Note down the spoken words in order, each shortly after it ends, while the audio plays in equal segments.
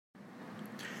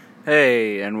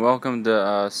Hey, and welcome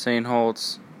to St.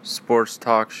 Holt's Sports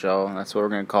Talk Show. That's what we're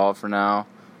going to call it for now,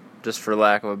 just for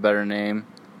lack of a better name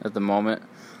at the moment.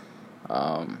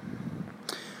 Got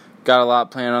a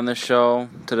lot planned on this show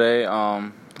today.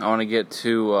 I want to get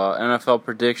to NFL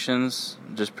predictions,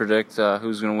 just predict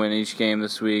who's going to win each game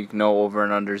this week, no over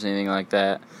and unders, anything like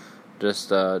that, just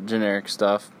generic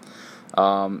stuff.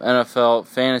 NFL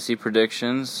fantasy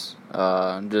predictions,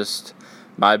 just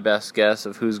my best guess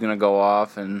of who's going to go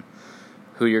off and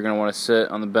who you're going to want to sit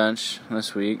on the bench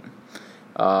this week.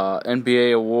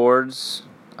 NBA awards,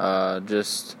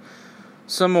 just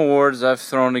some awards I've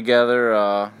thrown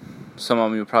together. Some of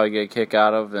them you'll probably get a kick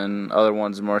out of, and other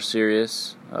ones more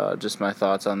serious. Just my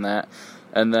thoughts on that.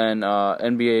 And then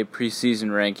NBA preseason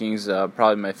rankings,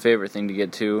 probably my favorite thing to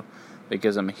get to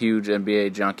because I'm a huge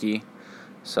NBA junkie.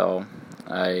 So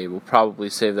I will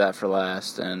probably save that for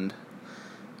last, and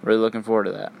really looking forward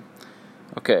to that.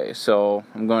 Okay, so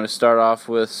I'm going to start off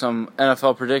with some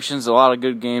NFL predictions. A lot of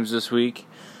good games this week.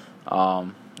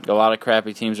 A lot of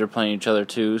crappy teams are playing each other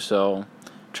too, so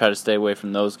try to stay away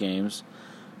from those games.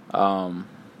 I'll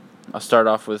start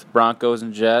off with Broncos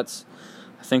and Jets.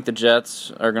 I think the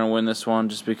Jets are going to win this one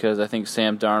just because I think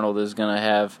Sam Darnold is going to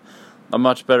have a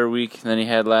much better week than he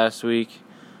had last week.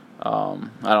 I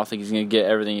don't think he's going to get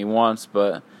everything he wants,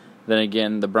 but then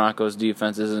again, the Broncos'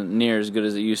 defense isn't near as good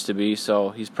as it used to be,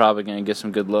 so he's probably going to get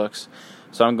some good looks.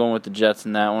 So I'm going with the Jets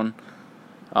in that one.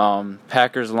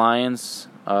 Packers-Lions.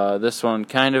 This one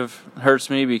kind of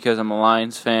hurts me because I'm a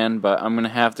Lions fan, but I'm going to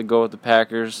have to go with the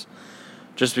Packers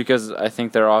just because I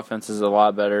think their offense is a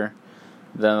lot better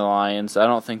than the Lions. I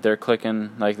don't think they're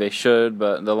clicking like they should,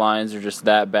 but the Lions are just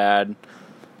that bad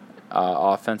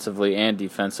offensively and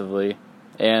defensively,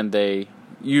 and they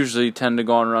usually tend to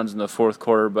go on runs in the fourth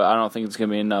quarter, but I don't think it's going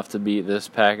to be enough to beat this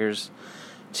Packers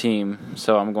team,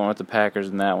 so I'm going with the Packers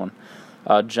in that one.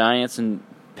 Giants and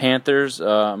Panthers,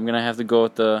 I'm going to have to go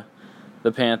with the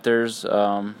Panthers.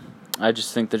 I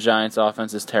just think the Giants'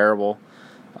 offense is terrible.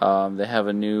 They have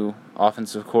a new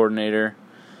offensive coordinator,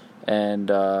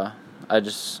 and I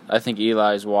think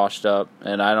Eli's washed up,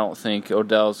 and I don't think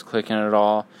Odell's clicking at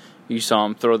all. You saw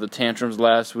him throw the tantrums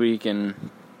last week,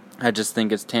 and I just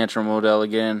think it's Tantrum Odell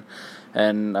again,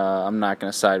 and I'm not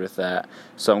going to side with that.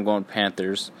 So I'm going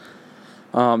Panthers.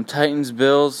 Titans,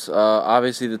 Bills.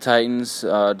 Obviously the Titans,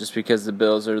 just because the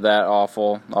Bills are that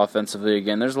awful offensively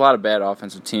again. There's a lot of bad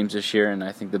offensive teams this year, and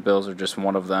I think the Bills are just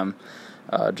one of them.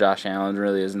 Josh Allen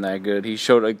really isn't that good. He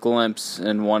showed a glimpse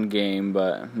in one game,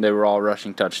 but they were all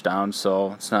rushing touchdowns,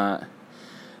 so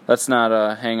let's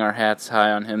not hang our hats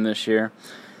high on him this year.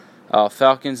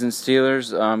 Falcons and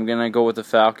Steelers, I'm going to go with the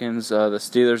Falcons. The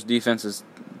Steelers' defense is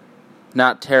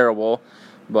not terrible,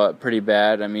 but pretty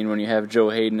bad. I mean, when you have Joe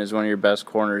Hayden as one of your best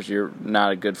corners, you're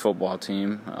not a good football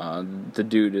team. The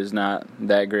dude is not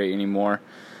that great anymore.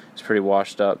 He's pretty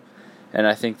washed up. And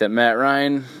I think that Matt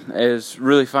Ryan is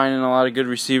really finding a lot of good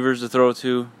receivers to throw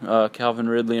to. Calvin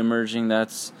Ridley emerging,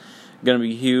 that's going to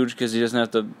be huge because he doesn't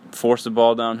have to force the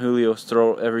ball down Julio's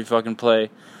throat every fucking play.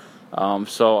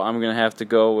 So I'm going to have to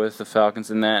go with the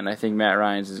Falcons in that, and I think Matt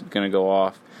Ryan's is going to go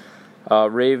off.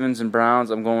 Ravens and Browns,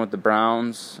 I'm going with the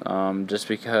Browns, just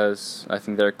because I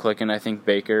think they're clicking. I think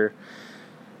Baker's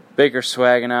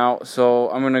swagging out, so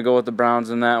I'm going to go with the Browns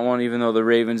in that one, even though the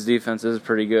Ravens' defense is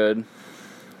pretty good.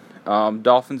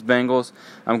 Dolphins, Bengals,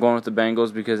 I'm going with the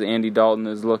Bengals because Andy Dalton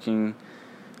is looking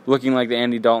like the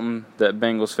Andy Dalton that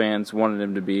Bengals fans wanted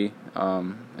him to be,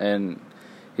 and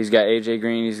he's got A.J.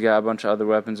 Green. He's got a bunch of other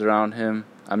weapons around him.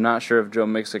 I'm not sure if Joe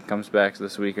Mixon comes back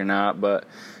this week or not, but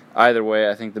either way,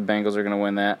 I think the Bengals are going to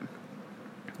win that.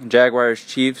 Jaguars,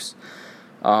 Chiefs.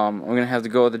 I'm going to have to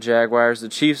go with the Jaguars. The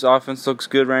Chiefs' offense looks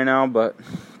good right now, but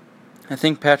I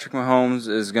think Patrick Mahomes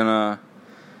is going to,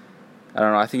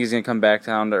 I think he's going to come back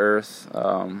down to earth.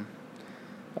 A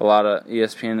lot of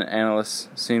ESPN analysts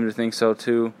seem to think so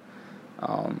too.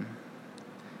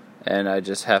 And I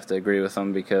just have to agree with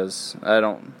him because I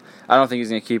don't think he's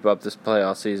going to keep up this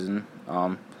playoff season.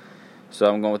 So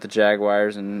I'm going with the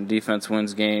Jaguars, and defense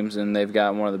wins games, and they've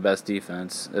got one of the best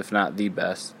defense, if not the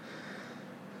best.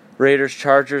 Raiders,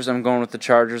 Chargers, I'm going with the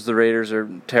Chargers. The Raiders are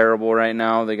terrible right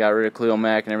now. They got rid of Khalil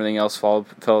Mack, and everything else fell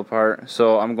apart.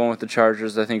 So I'm going with the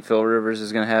Chargers. I think Phil Rivers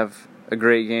is going to have a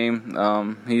great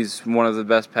game. He's one of the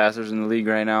best passers in the league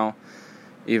right now.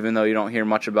 Even though you don't hear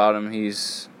much about him,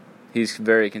 he's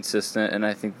very consistent, and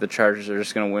I think the Chargers are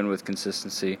just going to win with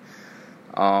consistency.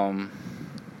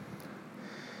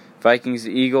 Vikings,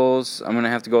 Eagles, I'm going to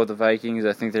have to go with the Vikings.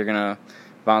 I think they're going to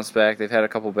bounce back. They've had a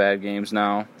couple bad games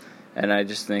now, and I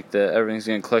just think that everything's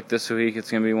going to click this week. It's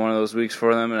going to be one of those weeks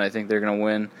for them, and I think they're going to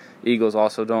win. Eagles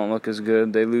also don't look as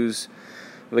good. They lose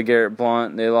LeGarrette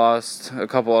Blount. They lost a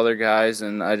couple other guys,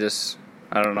 and I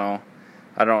don't know.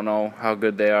 I don't know how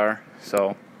good they are.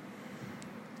 So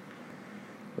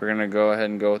we're going to go ahead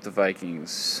and go with the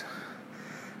Vikings.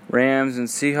 Rams and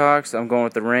Seahawks. I'm going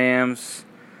with the Rams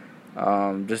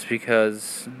just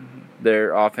because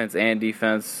their offense and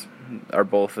defense are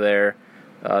both there.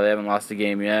 They haven't lost a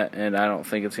game yet, and I don't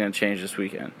think it's going to change this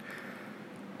weekend.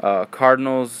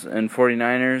 Cardinals and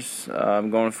 49ers. I'm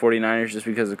going with 49ers just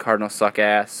because the Cardinals suck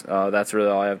ass. That's really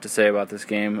all I have to say about this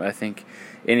game. I think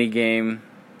any game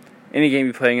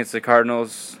you play against the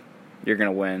Cardinals, you're going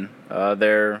to win.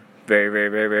 They're very, very,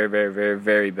 very, very, very, very,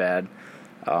 very bad.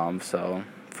 So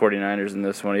 49ers in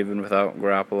this one, even without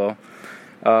Garoppolo.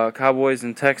 Cowboys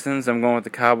and Texans. I'm going with the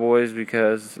Cowboys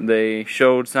because they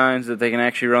showed signs that they can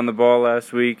actually run the ball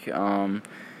last week.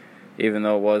 Even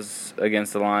though it was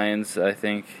against the Lions, I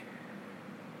don't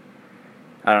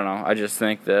know. I just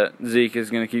think that Zeke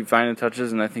is going to keep finding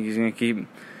touches, and I think he's going to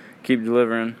keep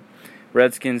delivering.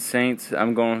 Redskins, Saints.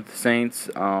 I'm going with the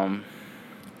Saints.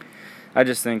 I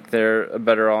just think they're a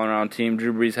better all-around team.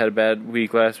 Drew Brees had a bad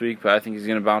week last week, but I think he's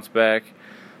going to bounce back.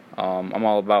 I'm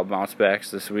all about bounce backs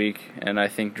this week, and I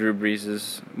think Drew Brees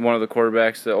is one of the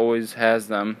quarterbacks that always has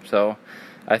them. So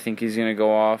I think he's going to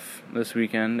go off this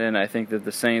weekend, and I think that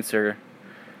the Saints are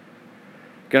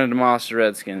going to demolish the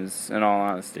Redskins, in all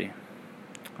honesty.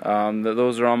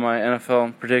 Those are all my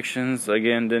NFL predictions.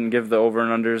 Again, didn't give the over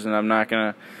and unders, and I'm not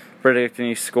going to predict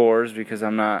any scores because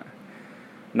I'm not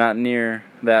near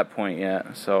that point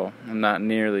yet. So I'm not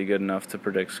nearly good enough to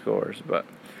predict scores. But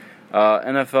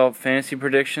NFL fantasy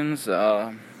predictions,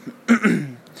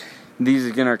 these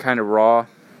again are kind of raw.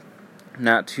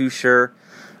 Not too sure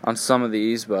on some of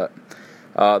these, but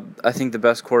I think the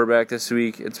best quarterback this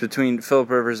week, it's between Philip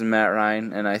Rivers and Matt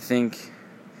Ryan, and I think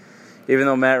even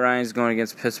though Matt Ryan's going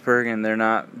against Pittsburgh and they're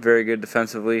not very good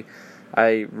defensively,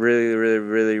 I really, really,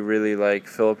 really, really like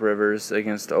Philip Rivers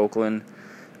against Oakland.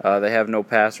 They have no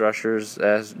pass rushers,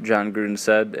 as John Gruden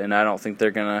said, and I don't think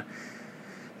they're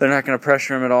not gonna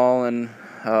pressure him at all, and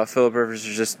Philip Rivers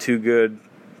is just too good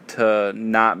to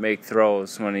not make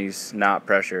throws when he's not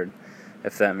pressured,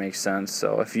 if that makes sense.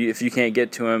 So if you can't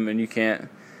get to him and you can't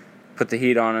put the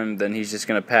heat on him, then he's just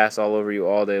going to pass all over you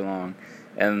all day long.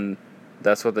 And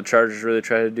that's what the Chargers really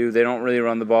try to do. They don't really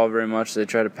run the ball very much. They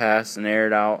try to pass and air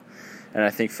it out. And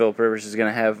I think Philip Rivers is going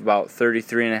to have about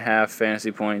 33.5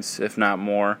 fantasy points, if not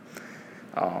more.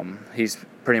 He's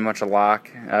pretty much a lock,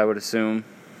 I would assume.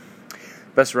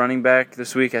 Best running back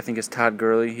this week, I think, is Todd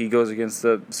Gurley. He goes against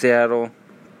the Seattle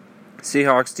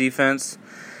Seahawks defense,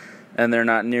 and they're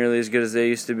not nearly as good as they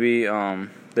used to be.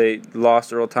 They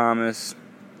lost Earl Thomas.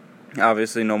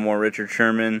 Obviously, no more Richard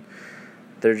Sherman.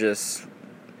 They're just,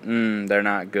 they're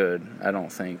not good, I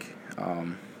don't think.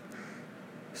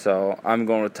 So I'm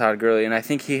going with Todd Gurley, and I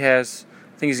think he's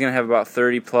going to have about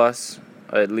 30 plus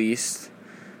at least,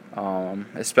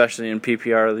 especially in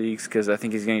PPR leagues, because I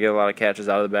think he's going to get a lot of catches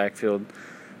out of the backfield.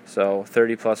 So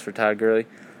 30 plus for Todd Gurley.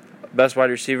 Best wide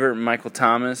receiver, Michael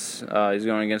Thomas. He's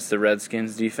going against the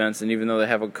Redskins defense, and even though they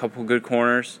have a couple good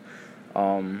corners,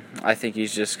 I think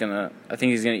he's gonna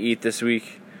eat this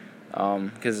week.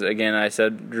 Because again, I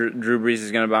said Drew Brees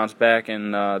is gonna bounce back,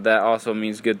 and that also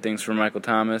means good things for Michael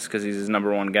Thomas because he's his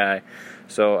number one guy.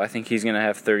 So I think he's gonna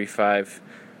have 35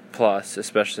 plus,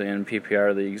 especially in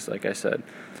PPR leagues, like I said.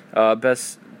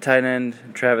 Best tight end,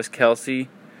 Travis Kelce.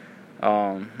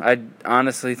 I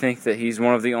honestly think that he's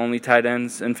one of the only tight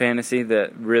ends in fantasy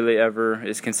that really ever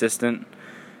is consistent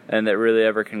and that really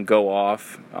ever can go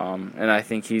off. And I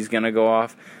think he's going to go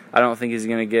off. I don't think he's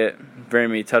going to get very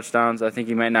many touchdowns. I think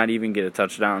he might not even get a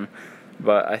touchdown.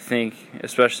 But I think,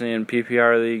 especially in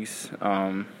PPR leagues,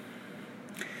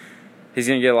 he's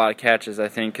going to get a lot of catches, I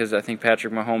think, because I think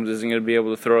Patrick Mahomes isn't going to be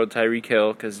able to throw to Tyreek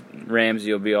Hill because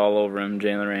Ramsey will be all over him,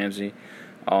 Jalen Ramsey.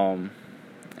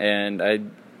 And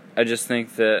I just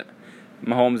think that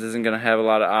Mahomes isn't going to have a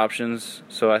lot of options,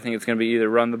 so I think it's going to be either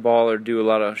run the ball or do a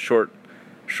lot of short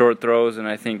throws, and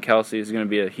I think Kelce is going to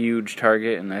be a huge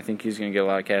target, and I think he's going to get a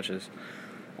lot of catches.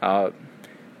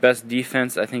 Best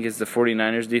defense, I think, is the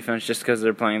 49ers defense, just because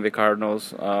they're playing the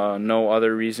Cardinals. No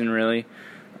other reason, really.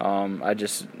 I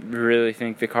just really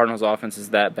think the Cardinals' offense is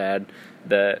that bad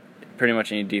that pretty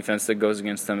much any defense that goes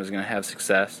against them is going to have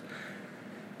success.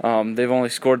 They've only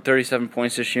scored 37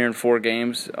 points this year in 4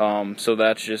 games, so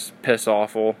that's just piss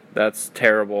awful. That's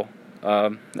terrible.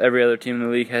 Every other team in the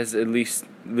league has at least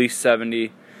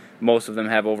 70. Most of them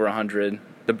have over 100.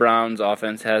 The Browns'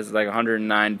 offense has like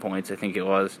 109 points, I think it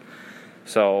was.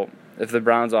 So if the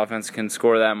Browns' offense can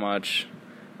score that much,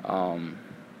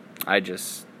 I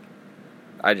just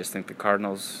think the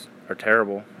Cardinals are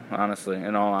terrible. honestly.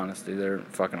 In all honesty, they're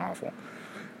fucking awful.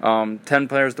 10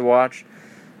 players to watch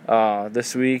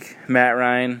this week. Matt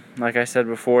Ryan, like I said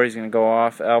before, he's going to go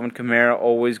off. Alvin Kamara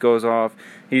always goes off.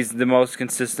 He's the most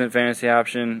consistent fantasy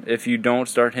option. If you don't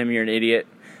start him, you're an idiot,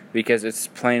 because it's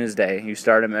plain as day. You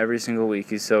start him every single week.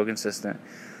 He's so consistent.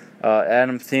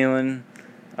 Adam Thielen,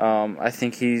 I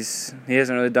think he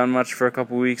hasn't really done much for a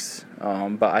couple weeks,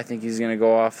 but I think he's going to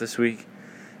go off this week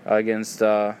against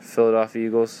Philadelphia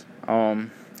Eagles.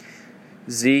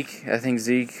 Zeke,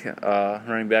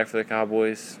 running back for the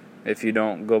Cowboys, if you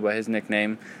don't go by his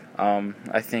nickname,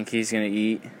 I think he's going to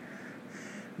eat.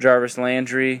 Jarvis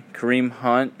Landry, Kareem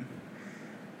Hunt.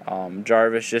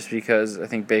 Jarvis, just because I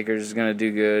think Baker's going to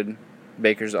do good.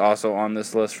 Baker's also on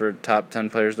this list for top 10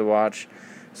 players to watch.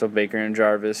 So Baker and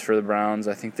Jarvis for the Browns.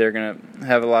 I think they're going to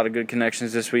have a lot of good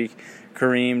connections this week.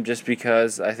 Kareem, just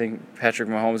because I think Patrick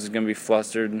Mahomes is going to be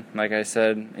flustered. Like I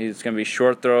said, it's going to be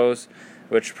short throws,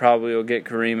 which probably will get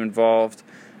Kareem involved,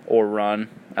 or run.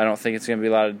 I don't think it's going to be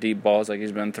a lot of deep balls like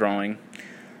he's been throwing.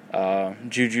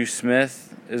 Juju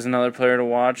Smith is another player to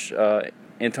watch.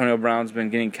 Antonio Brown's been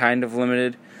getting kind of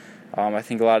limited. I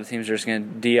think a lot of teams are just going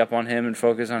to D up on him and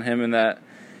focus on him, and that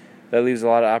leaves a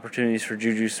lot of opportunities for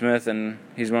Juju Smith, and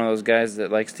he's one of those guys that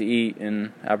likes to eat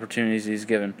in opportunities he's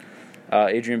given.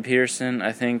 Adrian Peterson,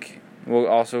 I think, will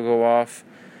also go off.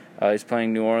 He's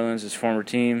playing New Orleans, his former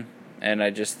team, and I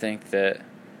just think that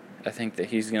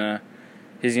he's gonna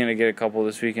get a couple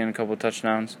this weekend, a couple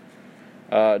touchdowns.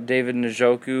 David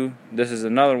Njoku, this is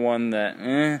another one that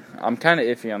I'm kind of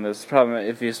iffy on this. It's probably my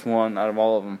iffiest one out of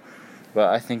all of them, but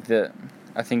I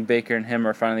think Baker and him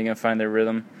are finally gonna find their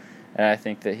rhythm, and I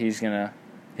think that he's gonna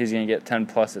get 10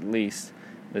 plus at least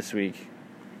this week.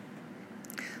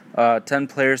 10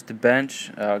 players to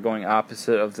bench, going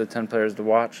opposite of the 10 players to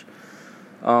watch.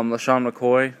 LaShawn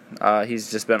McCoy, he's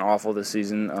just been awful this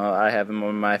season. I have him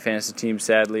on my fantasy team,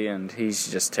 sadly, and he's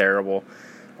just terrible.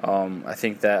 I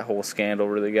think that whole scandal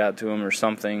really got to him or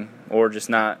something, or just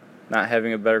not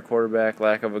having a better quarterback,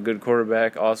 lack of a good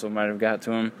quarterback also might have got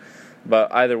to him.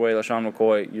 But either way, LaShawn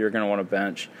McCoy, you're going to want to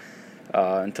bench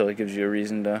until he gives you a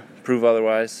reason to prove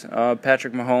otherwise.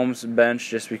 Patrick Mahomes, bench,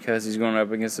 just because he's going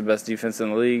up against the best defense in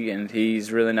the league, and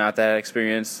he's really not that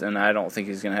experienced, and I don't think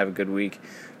he's going to have a good week.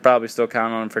 Probably still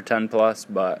count on him for 10 plus,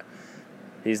 but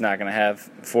he's not going to have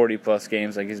 40 plus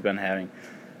games like he's been having.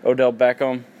 Odell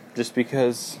Beckham, just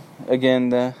because, again,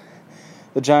 the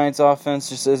Giants offense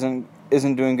just isn't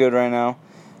doing good right now,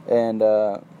 and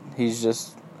he's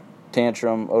just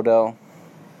tantrum Odell.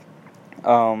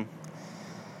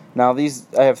 Now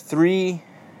I have three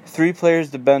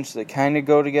players to bench that kind of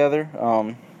go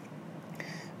together.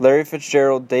 Larry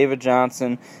Fitzgerald, David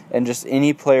Johnson, and just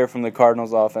any player from the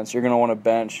Cardinals offense you're going to want to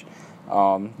bench.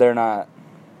 They're not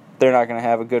going to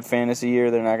have a good fantasy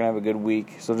year. They're not going to have a good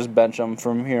week. So just bench them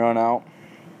from here on out.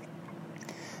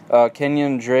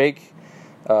 Kenyon Drake,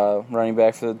 running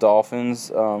back for the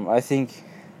Dolphins. I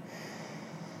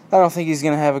don't think he's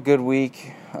going to have a good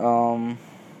week.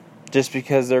 Just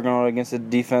because they're going against a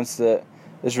defense that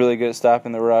is really good at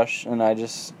stopping the rush, and I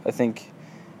think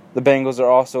the Bengals are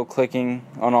also clicking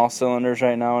on all cylinders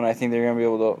right now, and I think they're going to be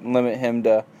able to limit him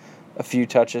to a few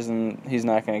touches, and he's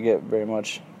not going to get very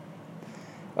much.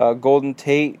 Golden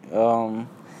Tate, Lions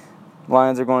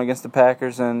are going against the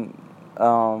Packers, and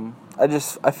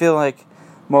I feel like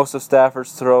most of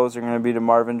Stafford's throws are going to be to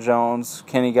Marvin Jones,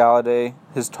 Kenny Galladay,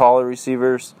 his taller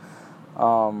receivers,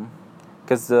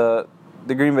 because the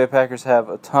Green Bay Packers have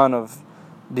a ton of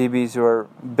DBs who are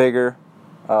bigger,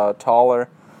 taller,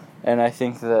 and I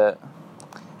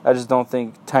just don't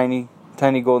think tiny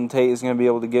Golden Tate is going to be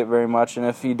able to get very much, and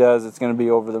if he does, it's going to be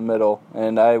over the middle,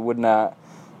 and I would not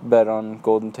bet on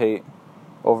Golden Tate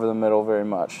over the middle very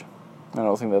much. I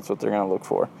don't think that's what they're going to look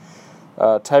for.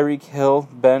 Tyreek Hill,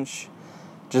 bench,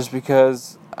 just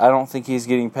because I don't think he's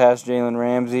getting past Jalen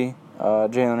Ramsey.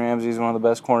 Jalen Ramsey is one of the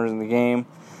best corners in the game,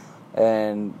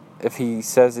 and if he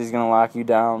says he's going to lock you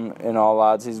down, in all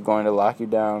odds, he's going to lock you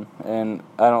down. And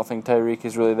I don't think Tyreek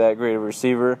is really that great of a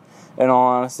receiver. In all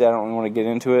honesty, I don't really want to get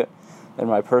into it in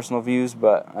my personal views,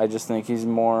 but I just think he's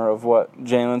more of what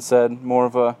Jalen said, more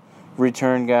of a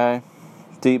return guy,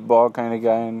 deep ball kind of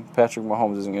guy, and Patrick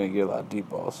Mahomes isn't going to get a lot of deep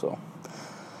balls. So,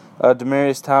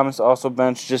 Demaryius Thomas also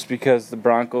benched just because the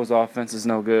Broncos' offense is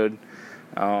no good.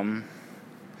 I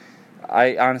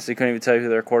honestly couldn't even tell you who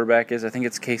their quarterback is. I think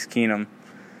it's Case Keenum,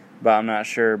 but I'm not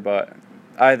sure. But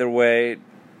either way,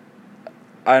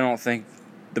 I don't think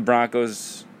the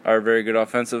Broncos are very good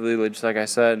offensively, just like I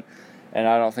said, and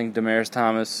I don't think Demaryius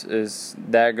Thomas is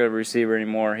that good of a receiver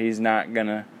anymore. He's not going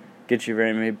to get you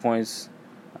very many points.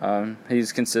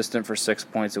 He's consistent for 6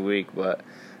 points a week, but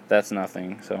that's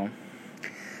nothing. So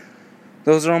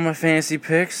those are all my fantasy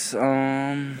picks.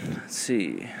 Let's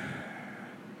see.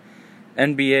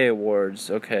 NBA awards.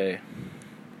 Okay.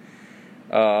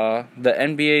 The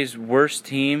NBA's worst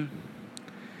team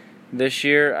this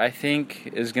year, I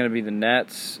think, is going to be the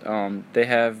Nets. They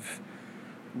have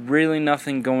really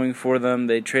nothing going for them.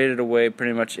 They traded away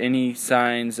pretty much any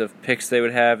signs of picks they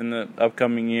would have in the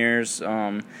upcoming years.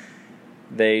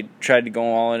 They tried to go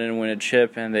all in and win a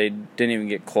chip, and they didn't even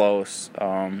get close.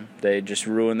 They just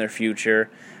ruined their future.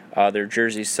 Their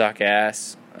jerseys suck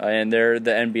ass, and they're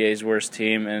the NBA's worst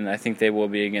team, and I think they will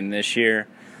be again this year.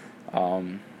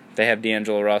 They have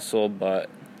D'Angelo Russell, but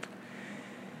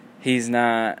he's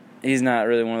not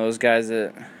really one of those guys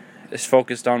that is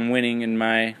focused on winning. In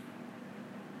my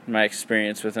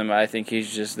experience with him, I think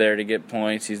he's just there to get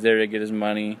points. He's there to get his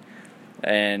money.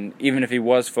 And even if he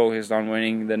was focused on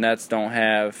winning, the Nets don't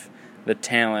have the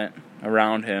talent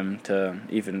around him to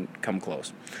even come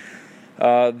close.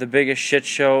 The biggest shit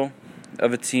show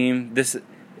of a team. This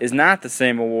is not the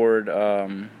same award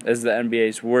as the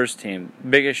NBA's worst team.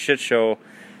 Biggest shit show,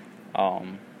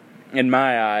 in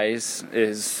my eyes,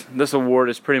 is this award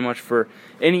is pretty much for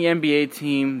any NBA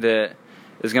team that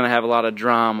is going to have a lot of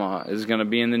drama, is going to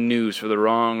be in the news for the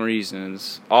wrong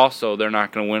reasons. Also, they're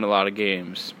not going to win a lot of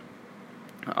games.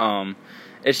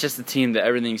 It's just a team that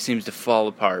everything seems to fall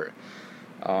apart.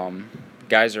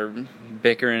 Guys are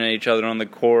bickering at each other on the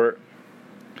court.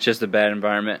 It's just a bad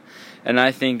environment. And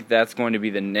I think that's going to be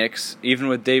the Knicks. Even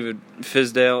with David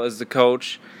Fizdale as the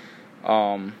coach,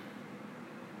 I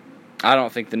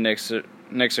don't think the Knicks are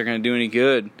going to do any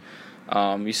good.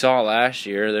 You saw last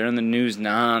year, they're in the news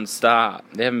non-stop.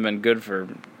 They haven't been good for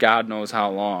God knows how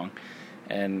long.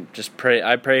 And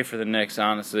I pray for the Knicks,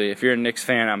 honestly. If you're a Knicks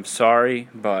fan, I'm sorry,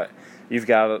 but you've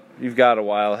got a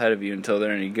while ahead of you until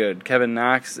they're any good. Kevin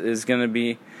Knox is going to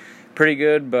be pretty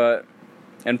good,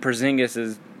 and Porzingis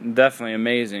is definitely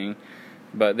amazing,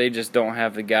 but they just don't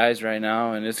have the guys right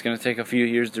now, and it's going to take a few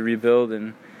years to rebuild.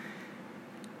 And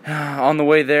on the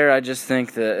way there, I just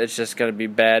think that it's just going to be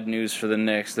bad news for the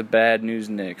Knicks, the bad news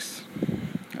Knicks.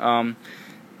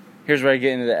 Here's where I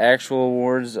get into the actual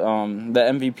awards. The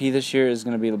MVP this year is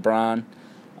going to be LeBron.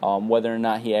 Whether or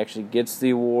not he actually gets the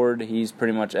award, he's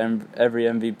pretty much every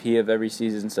MVP of every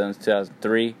season since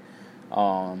 2003.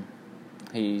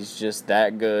 He's just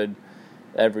that good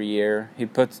every year. He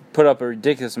put up a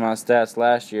ridiculous amount of stats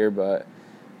last year, but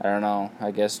I don't know.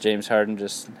 I guess James Harden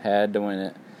just had to win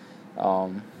it.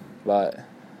 But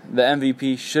the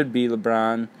MVP should be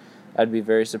LeBron. I'd be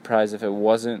very surprised if it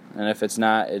wasn't, and if it's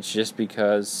not, it's just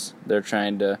because they're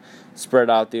trying to spread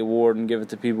out the award and give it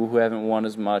to people who haven't won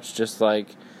as much, just like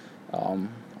a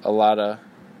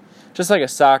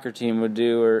soccer team would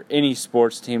do, or any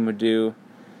sports team would do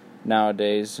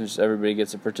nowadays. Just everybody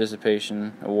gets a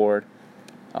participation award.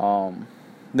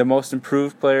 The most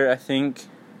improved player, I think,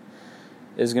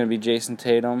 is going to be Jason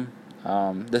Tatum.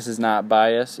 This is not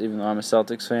bias, even though I'm a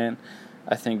Celtics fan.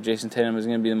 I think Jason Tatum is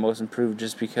going to be the most improved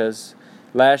just because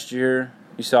last year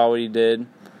you saw what he did,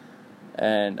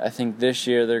 and I think this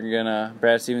year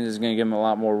Brad Stevens is going to give him a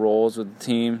lot more roles with the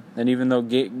team. And even though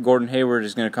Gordon Hayward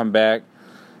is going to come back,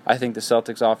 I think the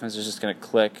Celtics offense is just going to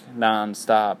click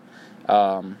nonstop.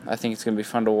 I think it's going to be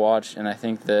fun to watch, and I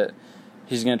think that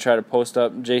he's going to try to post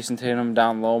up Jason Tatum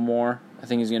down low more. I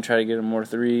think he's going to try to get him more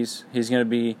threes. He's going to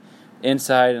be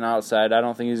inside and outside. I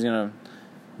don't think he's going to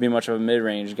be much of a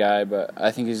mid-range guy, but I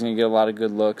think he's going to get a lot of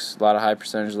good looks, a lot of high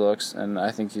percentage looks, and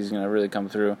I think he's going to really come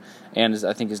through. And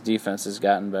I think his defense has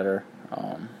gotten better.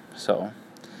 So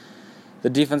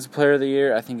the defensive player of the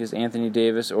year, I think, is Anthony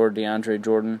Davis or DeAndre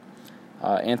Jordan.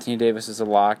 Anthony Davis is a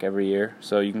lock every year,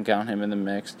 so you can count him in the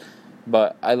mix.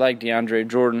 But I like DeAndre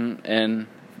Jordan, and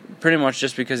pretty much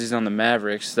just because he's on the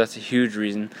Mavericks, that's a huge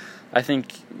reason. I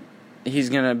think he's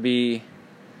going to be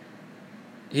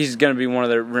one of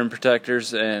their rim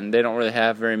protectors, and they don't really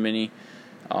have very many.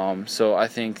 So I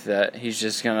think that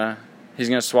he's gonna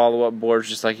swallow up boards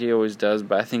just like he always does.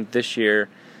 But I think this year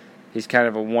he's kind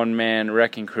of a one-man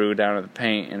wrecking crew down at the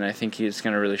paint, and I think he's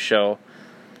going to really show.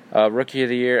 Rookie of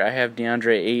the year, I have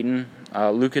DeAndre Ayton.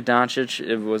 Luka Doncic,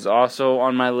 it was also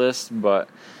on my list, but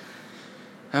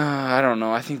I don't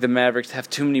know. I think the Mavericks have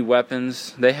too many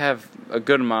weapons. They have a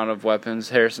good amount of weapons.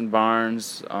 Harrison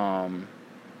Barnes,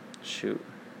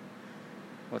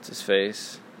 what's his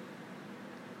face?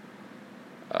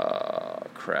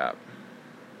 Crap.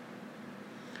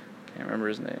 Can't remember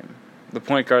his name. The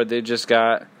point guard they just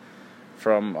got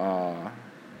from,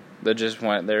 that just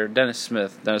went there, Dennis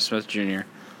Smith Jr.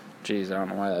 Jeez, I don't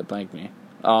know why that blanked me.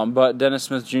 But Dennis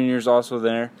Smith Jr. is also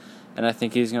there, and I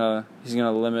think he's gonna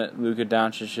limit Luka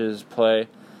Doncic's play.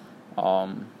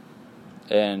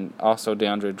 and also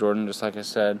DeAndre Jordan, just like I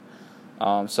said.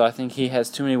 So I think he has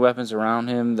too many weapons around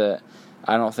him that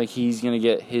I don't think he's going to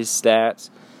get his stats.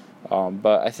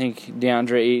 But I think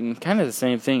DeAndre Ayton, kind of the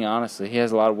same thing, honestly. He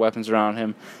has a lot of weapons around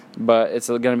him, but it's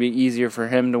going to be easier for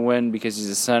him to win because he's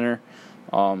a center.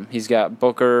 He's got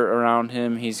Booker around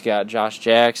him. He's got Josh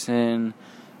Jackson.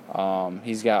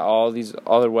 He's got all these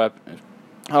other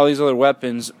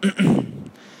weapons.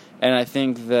 And I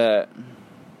think that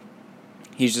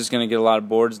he's just going to get a lot of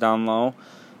boards down low.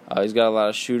 He's got a lot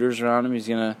of shooters around him. He's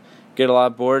going to get a lot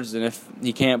of boards, and if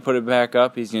he can't put it back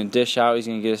up, he's going to dish out. He's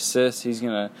going to get assists. He's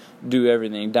going to do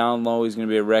everything down low. He's going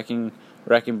to be a wrecking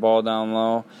ball down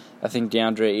low. I think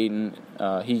DeAndre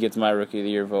Ayton, he gets my Rookie of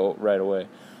the Year vote right away.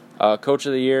 Coach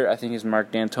of the Year, I think, is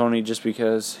Mark D'Antoni, just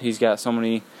because he's got so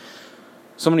many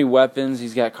weapons.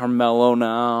 He's got Carmelo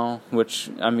now, which,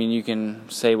 I mean, you can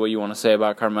say what you want to say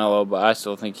about Carmelo, but I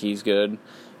still think he's good.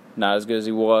 Not as good as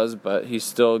he was, but he's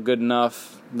still good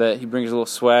enough that he brings a little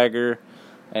swagger,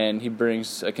 and he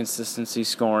brings a consistency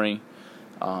scoring.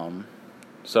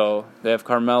 So they have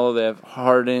Carmelo, they have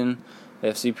Harden, they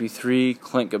have CP3,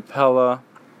 Clint Capella,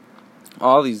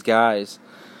 all these guys.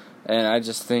 And I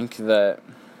just think that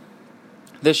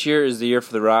this year is the year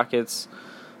for the Rockets.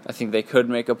 I think they could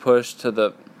make a push to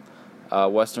the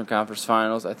Western Conference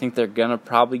Finals. I think they're going to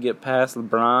probably get past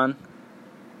LeBron.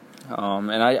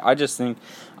 And I just think,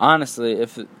 honestly,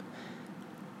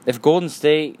 if Golden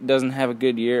State doesn't have a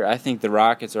good year, I think the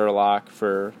Rockets are a lock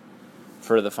for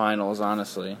the finals,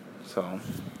 honestly. So,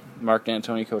 Mark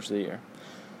D'Antoni, Coach of the Year.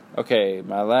 Okay,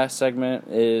 my last segment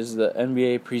is the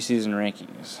NBA preseason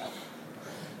rankings.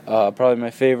 Probably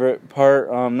my favorite part.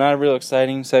 Not a real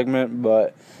exciting segment,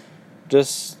 but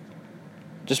just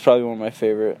probably one of my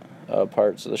favorite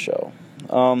parts of the show.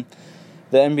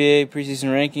 The NBA preseason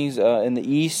rankings in the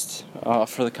East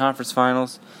for the conference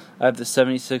finals, I have the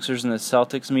 76ers and the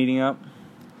Celtics meeting up.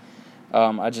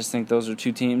 I just think those are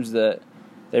two teams that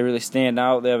they really stand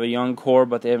out. They have a young core,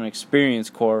 but they have an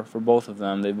experienced core for both of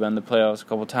them. They've been to the playoffs a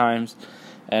couple times,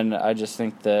 and I just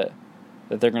think that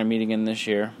they're going to meet again this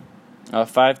year.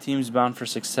 5 teams bound for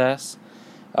success.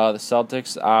 The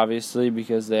Celtics, obviously,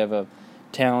 because they have a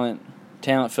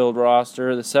talent-filled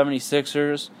roster. The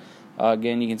 76ers,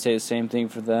 again, you can say the same thing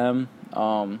for them.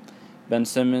 Ben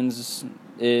Simmons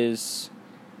is,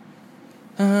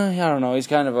 I don't know, he's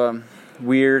kind of a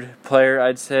weird player,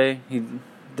 I'd say. He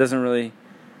doesn't really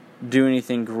do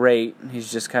anything great.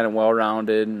 He's just kind of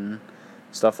well-rounded and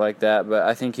stuff like that. But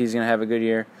I think he's going to have a good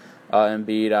year.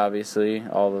 Embiid, obviously,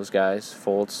 all those guys.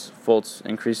 Fultz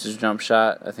increases jump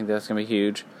shot. I think that's going to be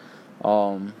huge.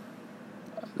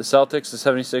 The Celtics, the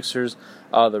 76ers,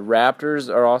 the Raptors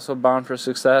are also bound for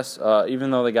success. Even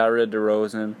though they got rid of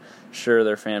DeRozan, sure,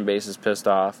 their fan base is pissed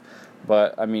off.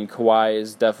 But, I mean, Kawhi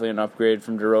is definitely an upgrade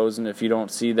from DeRozan. If you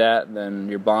don't see that, then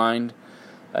you're blind.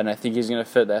 And I think he's going to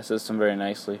fit that system very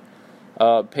nicely.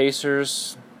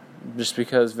 Pacers, just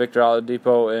because Victor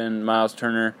Oladipo and Miles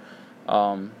Turner,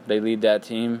 they lead that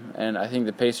team. And I think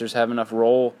the Pacers have enough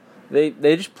role. They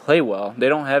just play well. They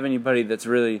don't have anybody that's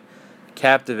really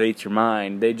captivates your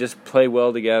mind. They just play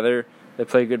well together. They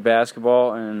play good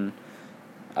basketball, and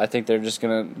I think they're just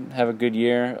going to have a good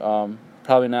year.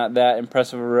 Probably not that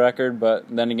impressive a record, but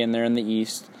then again, they're in the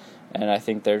East, and I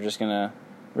think they're just going to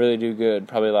really do good.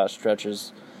 Probably a lot of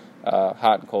stretches,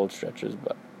 hot and cold stretches.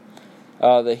 But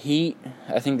the Heat,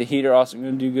 I think the Heat are also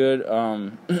going to do good.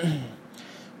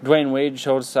 Dwayne Wade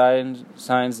showed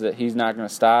signs that he's not going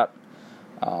to stop.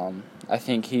 I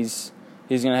think he's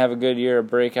going to have a good year, a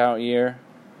breakout year.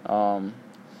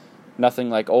 Nothing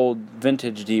like old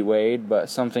vintage D Wade, but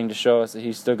something to show us that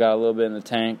he's still got a little bit in the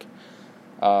tank.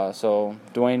 So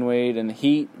Dwayne Wade and the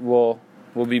Heat will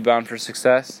be bound for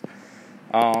success.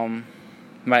 My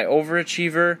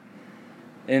overachiever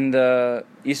in the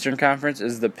Eastern Conference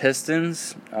is the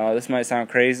Pistons. This might sound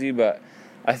crazy, but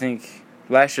I think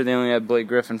last year they only had Blake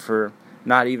Griffin for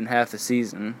not even half the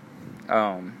season.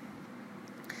 And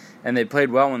they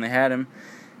played well when they had him.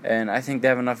 And I think they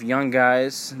have enough young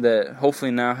guys that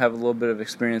hopefully now have a little bit of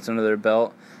experience under their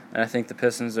belt. And I think the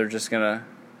Pistons are just gonna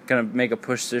make a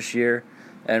push this year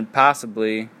and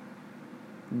possibly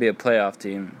be a playoff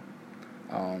team.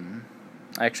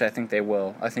 Actually, I think they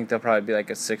will. I think they'll probably be like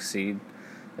a 6th seed,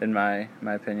 in my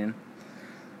opinion.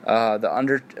 The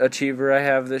underachiever I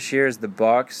have this year is the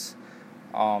Bucks.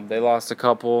 They lost a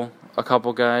couple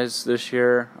guys this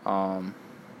year.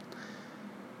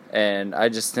 And I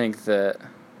just think that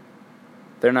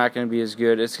they're not going to be as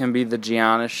good. It's going to be the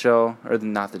Giannis show, or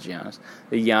not the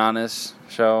Giannis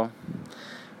show.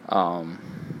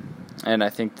 And I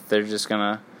think that they're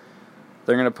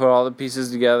going to put all the pieces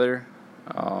together.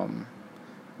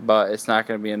 but it's not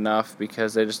going to be enough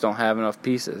because they just don't have enough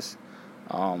pieces.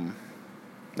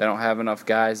 They don't have enough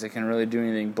guys that can really do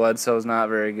anything. Bledsoe's not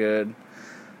very good.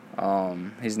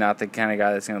 He's not the kind of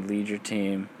guy that's going to lead your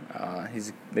team.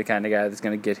 He's the kind of guy that's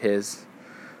going to get his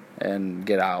and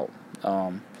get out.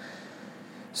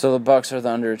 So the Bucks are the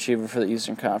underachiever for the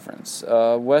Eastern Conference.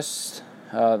 West,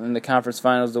 in the conference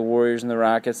finals, the Warriors and the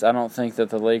Rockets. I don't think that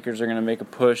the Lakers are going to make a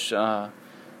push.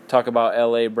 Talk about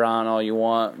L.A. Bron all you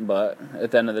want, but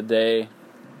at the end of the day,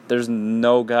 there's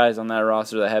no guys on that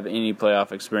roster that have any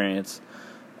playoff experience.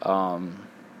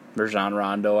 Rajon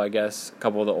Rondo, I guess, a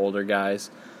couple of the older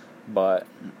guys, but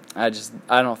I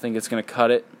don't think it's going to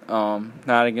cut it.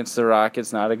 Not against the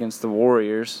Rockets, not against the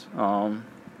Warriors.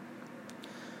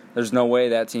 There's no way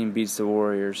that team beats the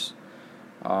Warriors.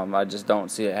 I just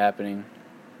don't see it happening.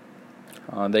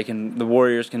 The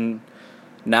Warriors can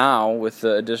now, with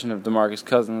the addition of DeMarcus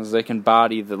Cousins, they can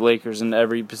body the Lakers in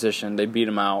every position. They beat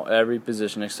them out every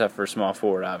position except for small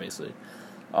forward, obviously.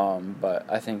 But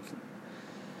I think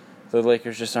the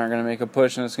Lakers just aren't going to make a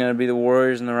push, and it's going to be the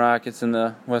Warriors and the Rockets in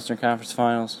the Western Conference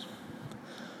Finals.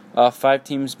 5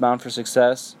 teams bound for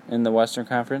success in the Western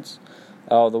Conference.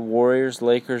 The Warriors,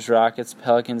 Lakers, Rockets,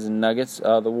 Pelicans, and Nuggets.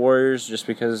 The Warriors, just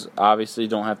because obviously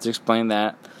don't have to explain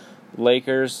that.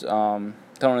 Lakers, don't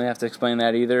really have to explain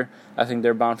that either. I think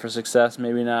they're bound for success.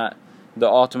 Maybe not the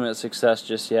ultimate success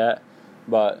just yet,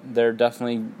 but they're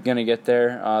definitely going to get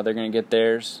there. They're going to get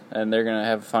theirs, and they're going to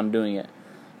have fun doing it.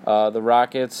 The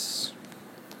Rockets,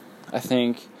 I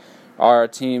think, are a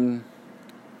team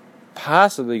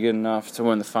possibly good enough to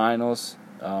win the finals.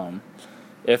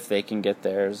 If they can get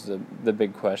there is the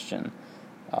big question.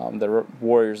 The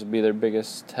Warriors will be their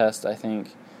biggest test, I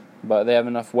think. But they have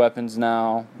enough weapons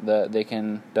now that they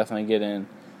can definitely get in.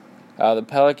 The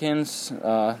Pelicans,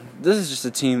 this is just a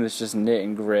team that's just knit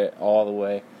and grit all the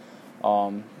way.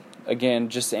 Again,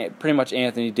 just pretty much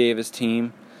Anthony Davis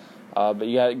team. But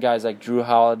you got guys like Drew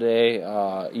Holiday,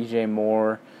 E.J.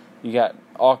 Moore. You got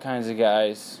all kinds of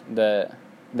guys that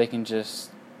they can just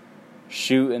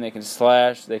shoot and they can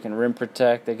slash, they can rim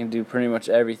protect, they can do pretty much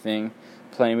everything.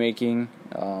 Playmaking.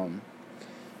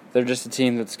 They're just a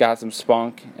team that's got some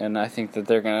spunk, and I think that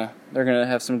they're gonna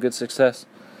have some good success,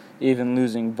 even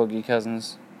losing Boogie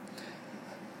Cousins.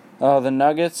 The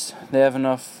Nuggets, they have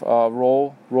enough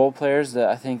role players that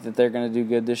I think that they're gonna do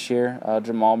good this year.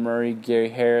 Jamal Murray, Gary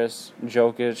Harris,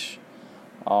 Jokic,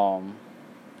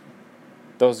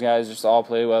 those guys just all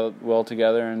play well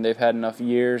together, and they've had enough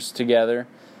years together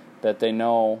that they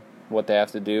know what they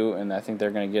have to do, and I think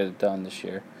they're gonna get it done this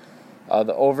year.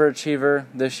 The overachiever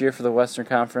this year for the Western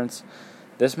Conference,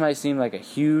 this might seem like a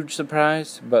huge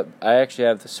surprise, but I actually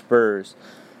have the Spurs.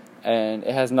 And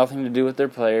it has nothing to do with their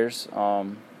players.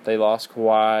 They lost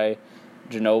Kawhi,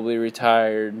 Ginobili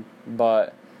retired,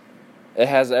 but it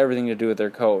has everything to do with their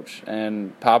coach.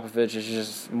 And Popovich is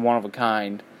just one of a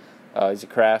kind. He's a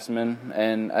craftsman,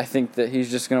 and I think that he's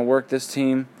just going to work this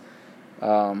team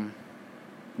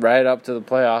right up to the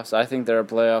playoffs. I think they're a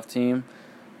playoff team.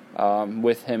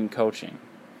 With him coaching.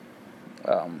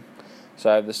 So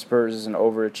I have the Spurs as an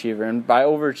overachiever. And by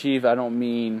overachieve, I don't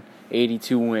mean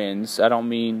 82 wins. I don't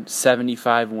mean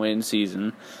 75-win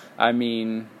season. I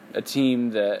mean a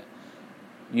team that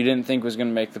you didn't think was going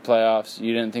to make the playoffs.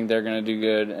 You didn't think they're going to do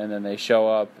good, and then they show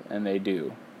up, and they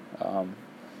do.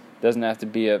 Doesn't have to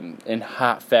be in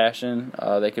hot fashion.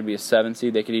 They could be a 7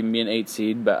 seed. They could even be an 8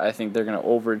 seed. But I think they're going to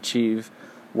overachieve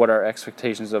what our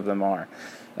expectations of them are.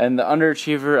 And the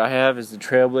underachiever I have is the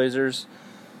Trailblazers.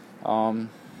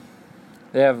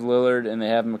 They have Lillard and they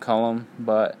have McCollum,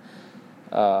 but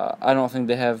I don't think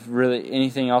they have really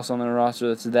anything else on their roster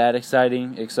that's that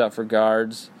exciting except for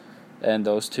guards, and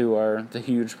those two are the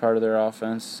huge part of their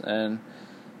offense, and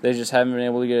they just haven't been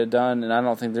able to get it done, and I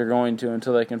don't think they're going to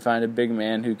until they can find a big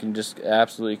man who can just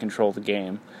absolutely control the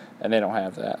game, and they don't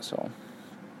have that. So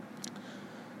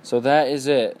that is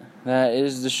it. That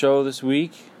is the show this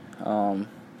week.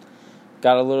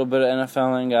 Got a little bit of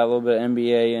NFL in, got a little bit of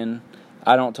NBA in.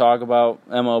 I don't talk about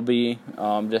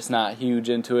MLB. Just not huge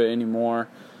into it anymore.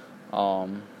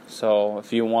 So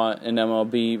if you want an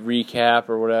MLB recap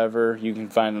or whatever, you can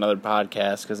find another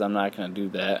podcast because I'm not going to do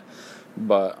that.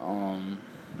 But,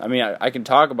 I mean, I can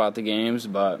talk about the games,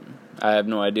 but I have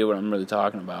no idea what I'm really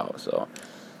talking about. So,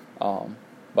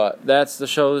 but that's the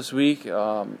show this week.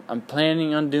 I'm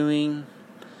planning on doing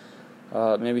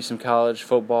maybe some college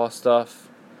football stuff.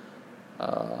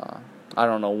 I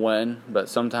don't know when, but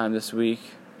sometime this week.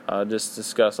 Just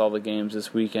discuss all the games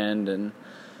this weekend and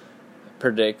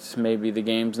predict maybe the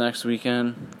games next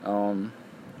weekend. A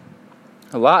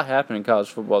lot happened in college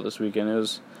football this weekend. It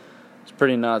was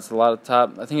pretty nuts. A lot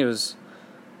of I think it was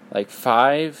like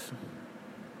five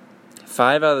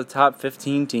out of the top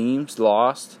 15 teams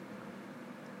lost,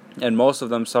 and most of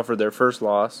them suffered their first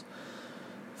loss.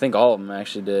 I think all of them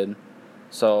actually did.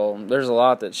 So there's a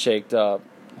lot that shaked up.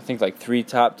 I think like 3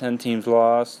 top 10 teams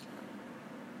lost.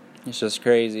 It's just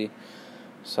crazy.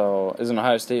 So as an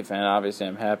Ohio State fan, obviously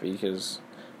I'm happy because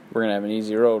we're going to have an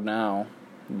easy road now.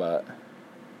 But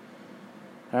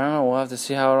I don't know. We'll have to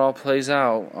see how it all plays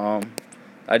out.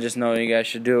 I just know you guys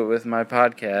should do it with my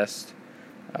podcast.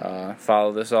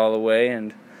 Follow this all the way,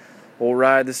 and we'll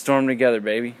ride the storm together,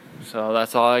 baby. So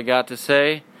that's all I got to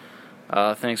say.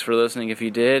 Thanks for listening if you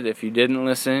did. If you didn't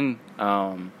listen,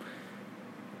 well,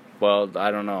 I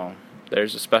don't know.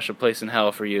 There's a special place in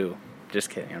hell for you. Just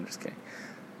kidding. I'm just kidding.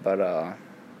 But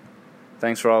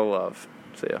thanks for all the love.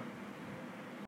 See ya.